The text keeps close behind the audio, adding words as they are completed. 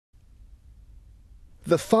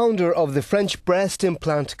The founder of the French breast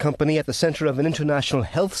implant company at the centre of an international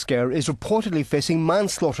health scare is reportedly facing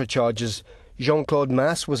manslaughter charges. Jean-Claude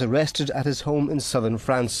Mas was arrested at his home in southern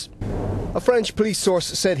France. A French police source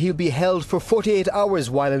said he'll be held for 48 hours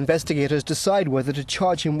while investigators decide whether to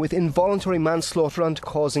charge him with involuntary manslaughter and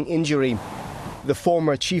causing injury. The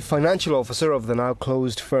former chief financial officer of the now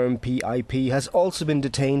closed firm PIP has also been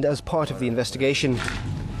detained as part of the investigation.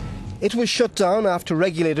 It was shut down after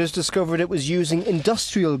regulators discovered it was using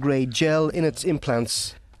industrial-grade gel in its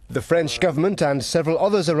implants. The French government and several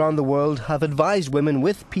others around the world have advised women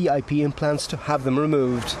with PIP implants to have them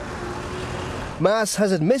removed. Mas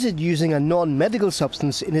has admitted using a non-medical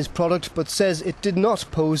substance in his product but says it did not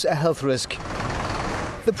pose a health risk.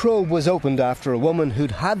 The probe was opened after a woman who'd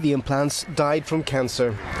had the implants died from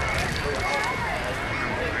cancer.